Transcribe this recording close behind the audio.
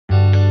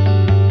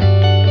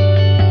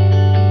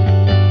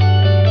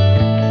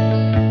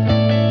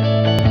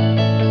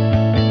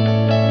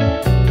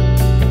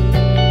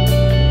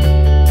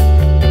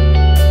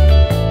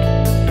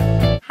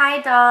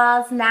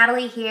dolls,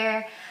 Natalie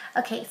here.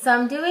 Okay, so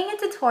I'm doing a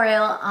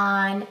tutorial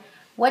on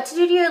what to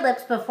do to your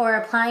lips before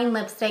applying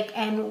lipstick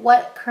and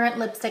what current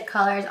lipstick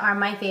colors are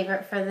my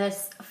favorite for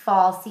this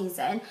fall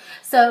season.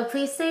 So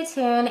please stay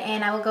tuned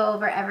and I will go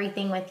over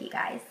everything with you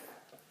guys.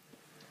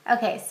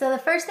 Okay, so the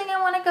first thing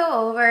I want to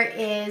go over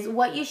is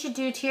what you should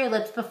do to your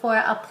lips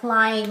before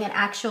applying an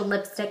actual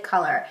lipstick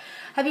color.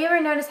 Have you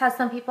ever noticed how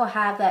some people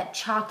have that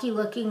chalky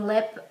looking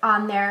lip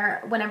on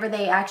there whenever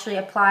they actually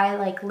apply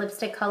like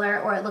lipstick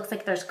color, or it looks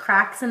like there's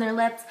cracks in their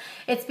lips?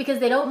 It's because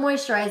they don't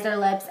moisturize their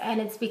lips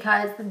and it's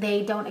because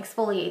they don't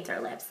exfoliate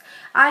their lips.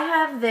 I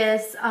have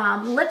this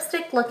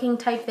lipstick looking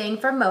type thing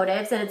from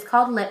Motives and it's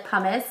called Lip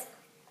Pumice,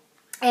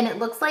 and it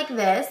looks like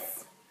this.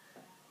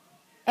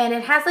 And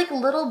it has like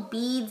little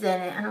beads in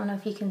it. I don't know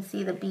if you can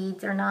see the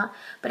beads or not,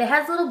 but it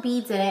has little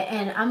beads in it.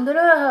 And I'm gonna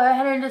go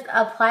ahead and just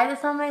apply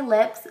this on my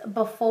lips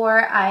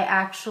before I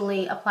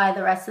actually apply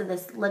the rest of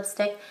this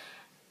lipstick.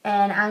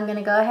 And I'm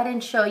gonna go ahead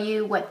and show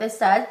you what this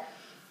does.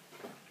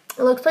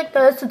 It looks like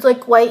this. It's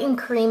like white and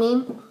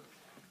creamy.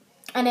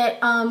 And it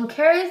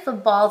carries the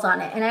balls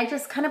on it. And I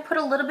just kind of put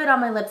a little bit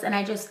on my lips and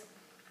I just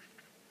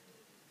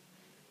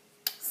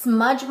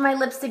smudge my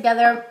lips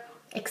together,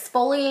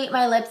 exfoliate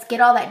my lips, get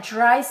all that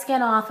dry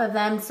skin off of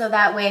them so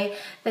that way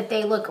that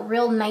they look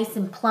real nice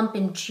and plump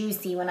and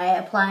juicy when I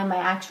apply my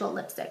actual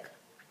lipstick.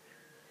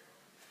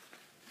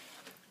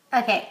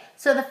 Okay,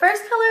 so the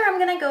first color I'm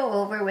going to go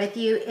over with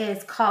you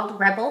is called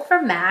Rebel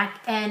from MAC,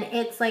 and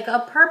it's like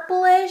a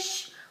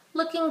purplish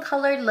looking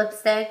colored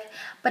lipstick,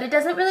 but it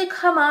doesn't really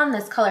come on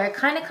this color. It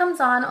kind of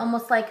comes on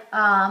almost like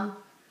a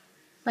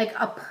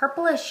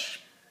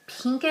purplish,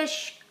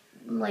 pinkish,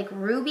 like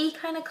ruby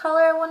kind of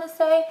color, I want to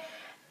say.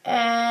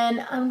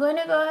 And I'm going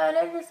to go ahead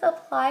and just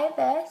apply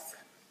this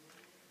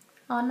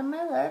onto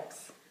my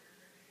lips.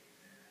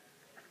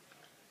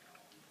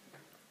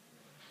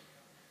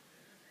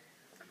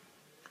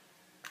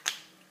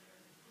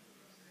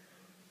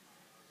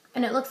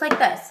 And it looks like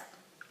this.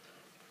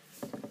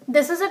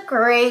 This is a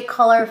great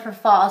color for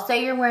fall.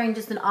 Say you're wearing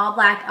just an all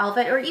black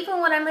outfit, or even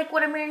what I'm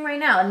wearing right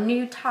now, a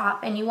new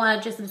top, and you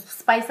want to just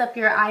spice up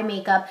your eye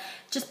makeup.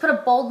 Just put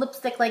a bold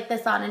lipstick like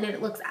this on and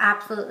it looks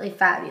absolutely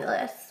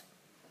fabulous.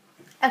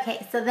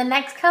 Okay, so the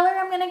next color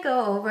I'm going to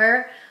go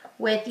over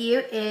with you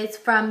is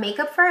from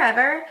Makeup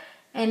Forever,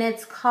 and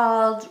it's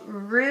called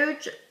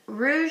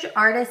Rouge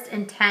Artist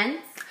Intense,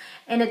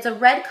 and it's a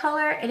red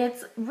color, and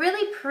it's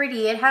really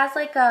pretty. It has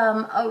like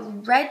a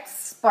red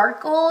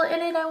sparkle in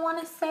it, I want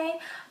to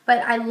say, but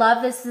I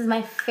love this. This is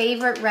my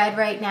favorite red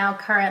right now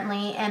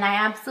currently, and I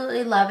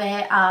absolutely love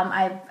it.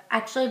 I've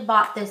actually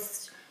bought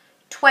this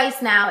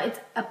twice now. It's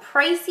a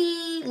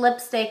pricey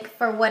lipstick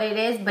for what it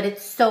is, but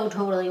it's so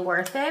totally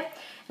worth it.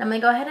 I'm going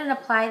to go ahead and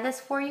apply this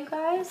for you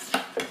guys.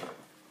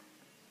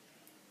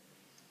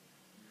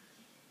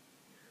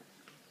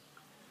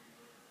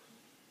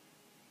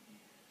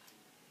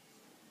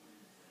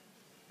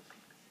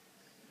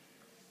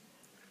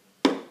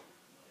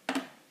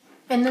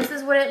 And this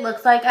is what it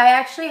looks like. I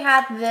actually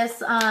have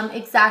this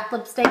exact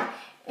lipstick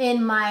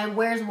in my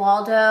Where's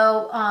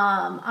Waldo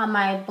on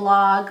my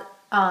blog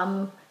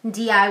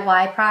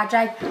DIY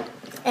project.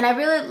 And I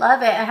really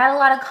love it. I had a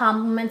lot of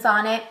compliments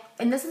on it.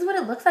 And this is what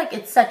it looks like.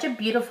 It's such a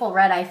beautiful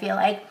red, I feel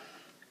like.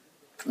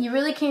 You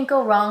really can't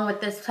go wrong with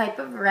this type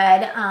of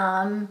red.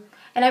 And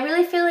I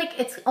really feel like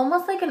it's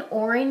almost like an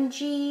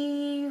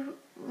orangey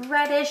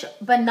reddish,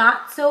 but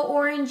not so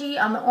orangey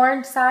on the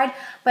orange side.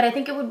 But I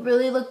think it would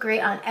really look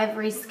great on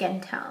every skin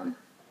tone.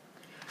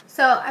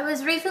 So I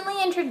was recently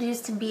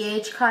introduced to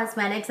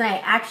BHcosmetics, and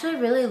I actually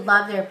really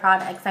love their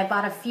products. I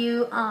bought a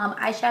few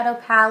eyeshadow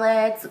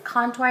palettes,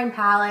 contouring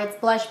palettes,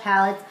 blush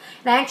palettes,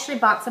 and I actually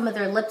bought some of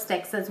their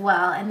lipsticks as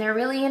well. And they're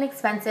really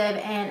inexpensive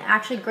and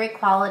actually great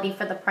quality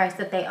for the price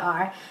that they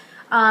are.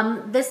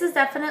 This is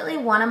definitely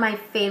one of my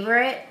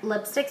favorite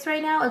lipsticks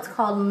right now. It's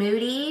called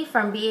Moody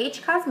from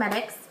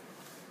BHcosmetics.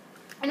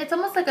 And it's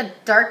almost like a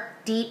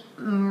dark, deep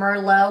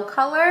Merlot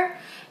color.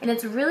 And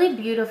it's really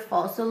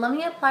beautiful. So let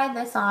me apply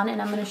this on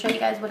and I'm going to show you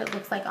guys what it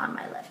looks like on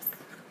my lips.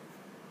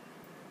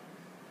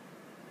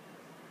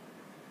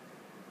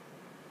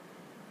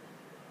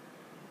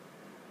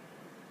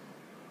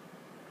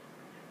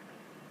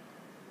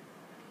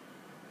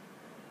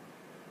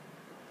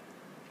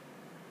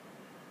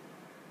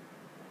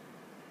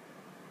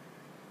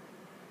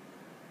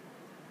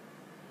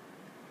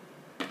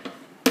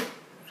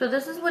 So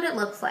this is what it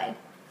looks like.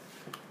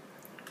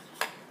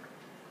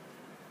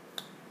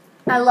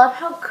 I love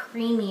how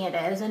creamy it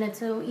is, and it's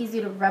so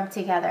easy to rub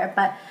together,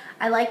 but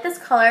I like this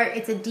color.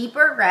 It's a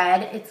deeper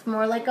red. It's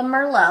more like a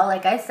Merlot,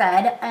 like I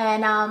said,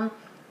 and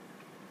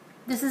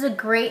this is a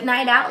great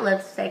night out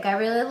lipstick. I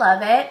really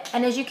love it,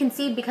 and as you can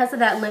see, because of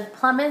that lip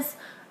pumice,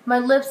 my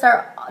lips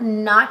are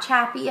not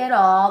chappy at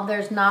all.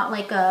 There's not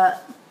like a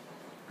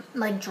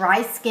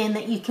dry skin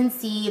that you can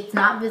see. It's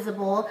not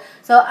visible.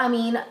 So I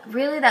mean,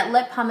 really that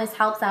lip pumice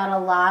helps out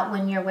a lot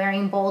when you're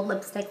wearing bold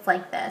lipsticks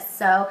like this.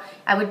 So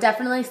I would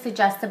definitely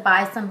suggest to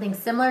buy something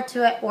similar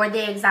to it or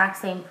the exact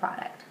same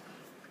product.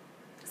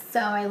 So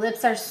my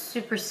lips are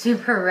super,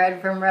 super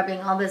red from rubbing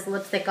all this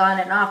lipstick on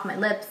and off my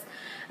lips.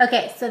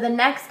 Okay, so the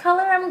next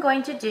color I'm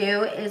going to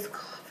do is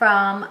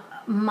from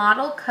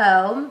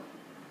Co,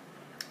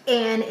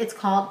 and it's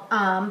called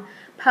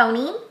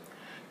Pony,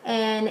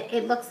 and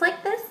it looks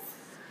like this.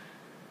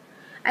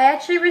 I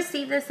actually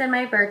received this in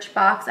my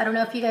Birchbox. I don't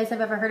know if you guys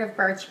have ever heard of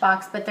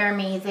Birchbox, but they're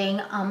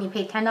amazing. You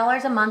pay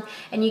 $10 a month,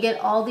 and you get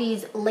all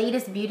these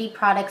latest beauty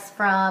products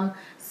from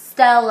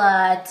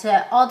Stila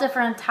to all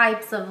different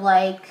types of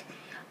like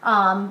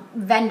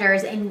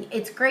vendors, and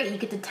it's great. You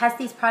get to test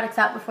these products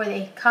out before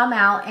they come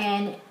out,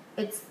 and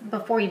it's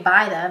before you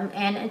buy them,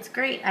 and it's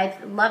great. I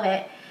love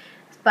it.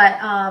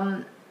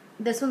 But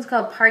this one's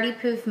called Party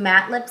Proof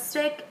Matte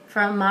Lipstick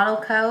from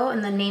Co,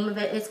 and the name of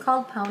it is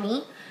called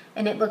Pony,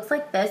 and it looks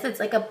like this.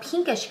 It's like a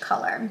pinkish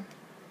color.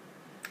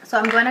 So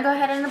I'm going to go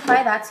ahead and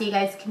apply that so you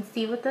guys can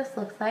see what this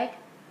looks like.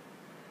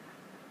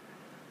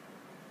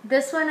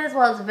 This one as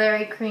well is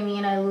very creamy,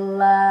 and I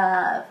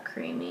love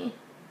creamy.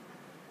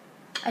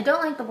 I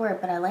don't like the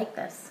word, but I like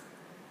this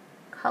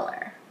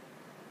color.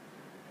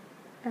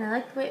 And I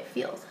like the way it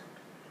feels.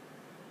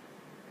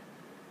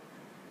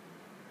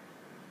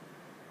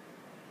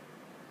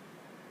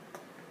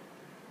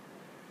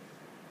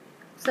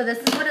 So this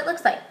is what it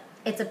looks like.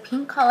 It's a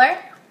pink color.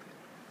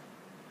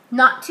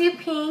 Not too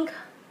pink,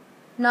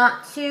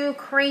 not too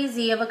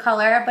crazy of a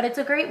color, but it's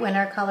a great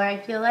winter color, I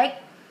feel like.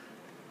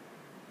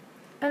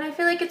 And I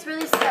feel like it's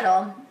really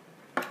subtle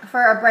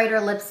for a brighter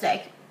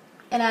lipstick.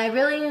 And I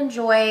really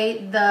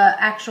enjoy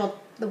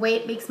the way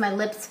it makes my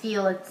lips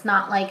feel. It's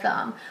not like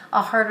a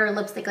harder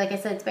lipstick. Like I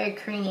said, it's very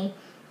creamy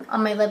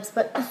on my lips,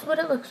 but this is what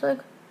it looks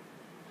like.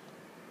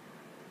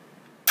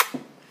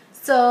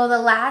 So the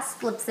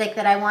last lipstick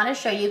that I want to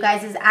show you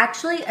guys is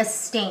actually a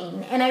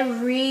stain. And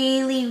I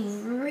really,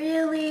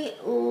 really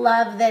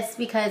love this,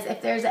 because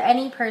if there's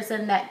any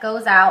person that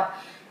goes out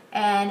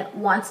and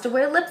wants to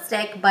wear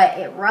lipstick, but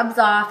it rubs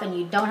off and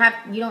you don't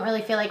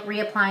really feel like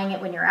reapplying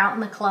it when you're out in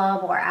the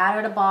club or out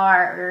at a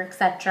bar or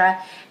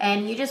etc.,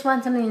 and you just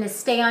want something to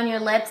stay on your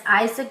lips,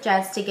 I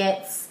suggest to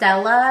get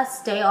Stila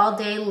Stay All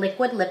Day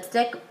Liquid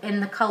Lipstick in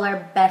the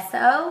color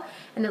Beso,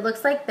 and it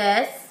looks like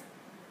this.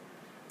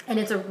 And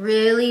it's a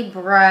really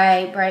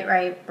bright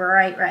red.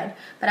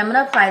 But I'm going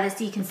to apply this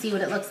so you can see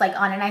what it looks like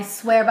on. And I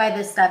swear by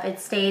this stuff, it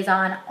stays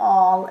on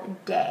all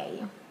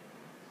day.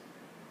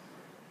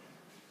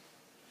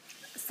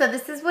 So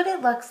this is what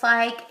it looks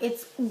like.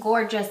 It's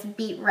gorgeous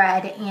beet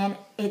red, and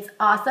it's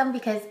awesome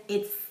because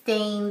it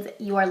stains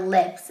your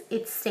lips.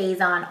 It stays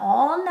on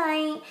all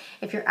night.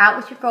 If you're out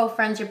with your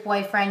girlfriends, your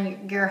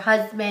boyfriend, your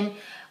husband,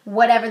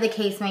 whatever the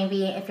case may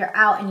be, if you're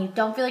out and you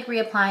don't feel like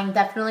reapplying,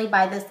 definitely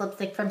buy this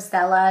lipstick from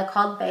Stila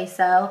called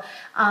Beso.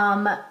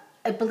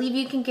 I believe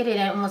you can get it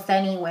in almost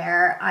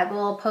anywhere. I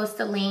will post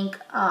a link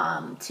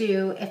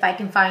to, if I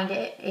can find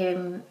it,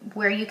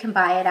 where you can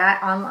buy it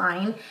at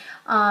online.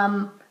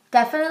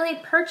 Definitely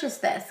purchase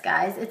this,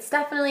 guys. It's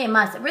definitely a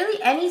must.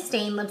 Really, any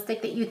stain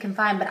lipstick that you can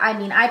find, but I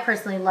mean, I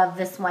personally love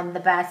this one the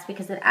best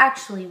because it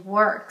actually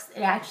works.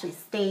 It actually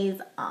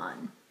stays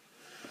on.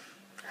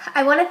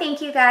 I want to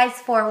thank you guys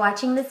for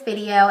watching this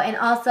video, and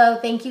also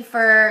thank you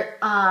for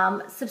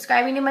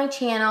subscribing to my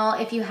channel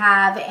if you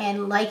have,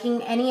 and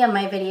liking any of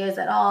my videos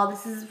at all.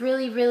 This is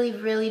really, really,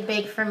 really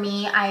big for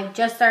me. I've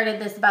just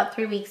started this about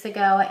 3 weeks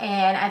ago,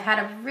 and I've had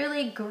a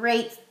really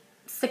great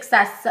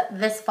success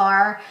this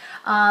far.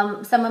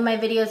 Some of my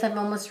videos have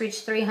almost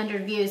reached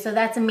 300 views, so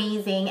that's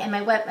amazing. And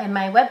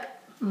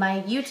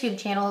my YouTube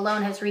channel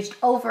alone has reached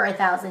over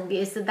 1,000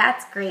 views, so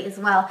that's great as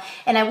well.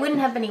 And I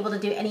wouldn't have been able to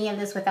do any of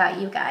this without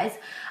you guys.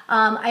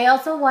 I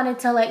also wanted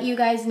to let you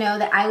guys know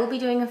that I will be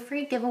doing a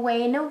free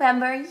giveaway in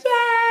November.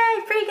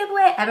 Yay! Free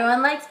giveaway!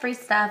 Everyone likes free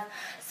stuff.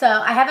 So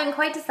I haven't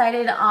quite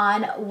decided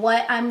on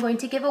what I'm going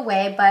to give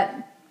away, but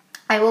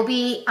I will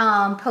be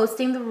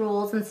posting the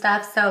rules and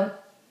stuff. So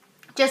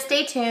just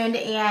stay tuned,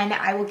 and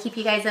I will keep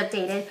you guys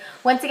updated.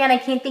 Once again, I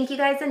can't thank you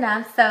guys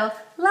enough. So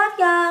love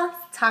y'all.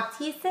 Talk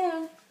to you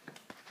soon.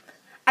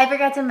 I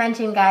forgot to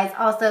mention, guys,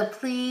 also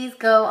please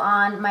go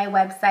on my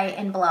website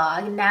and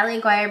blog,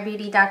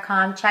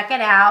 NatalieAguireBeauty.com. Check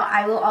it out.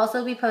 I will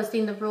also be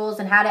posting the rules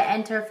and how to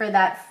enter for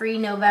that free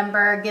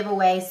November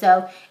giveaway.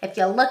 So if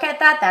you'll look at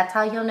that, that's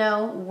how you'll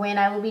know when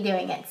I will be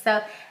doing it.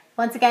 So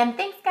once again,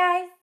 thanks,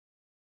 guys.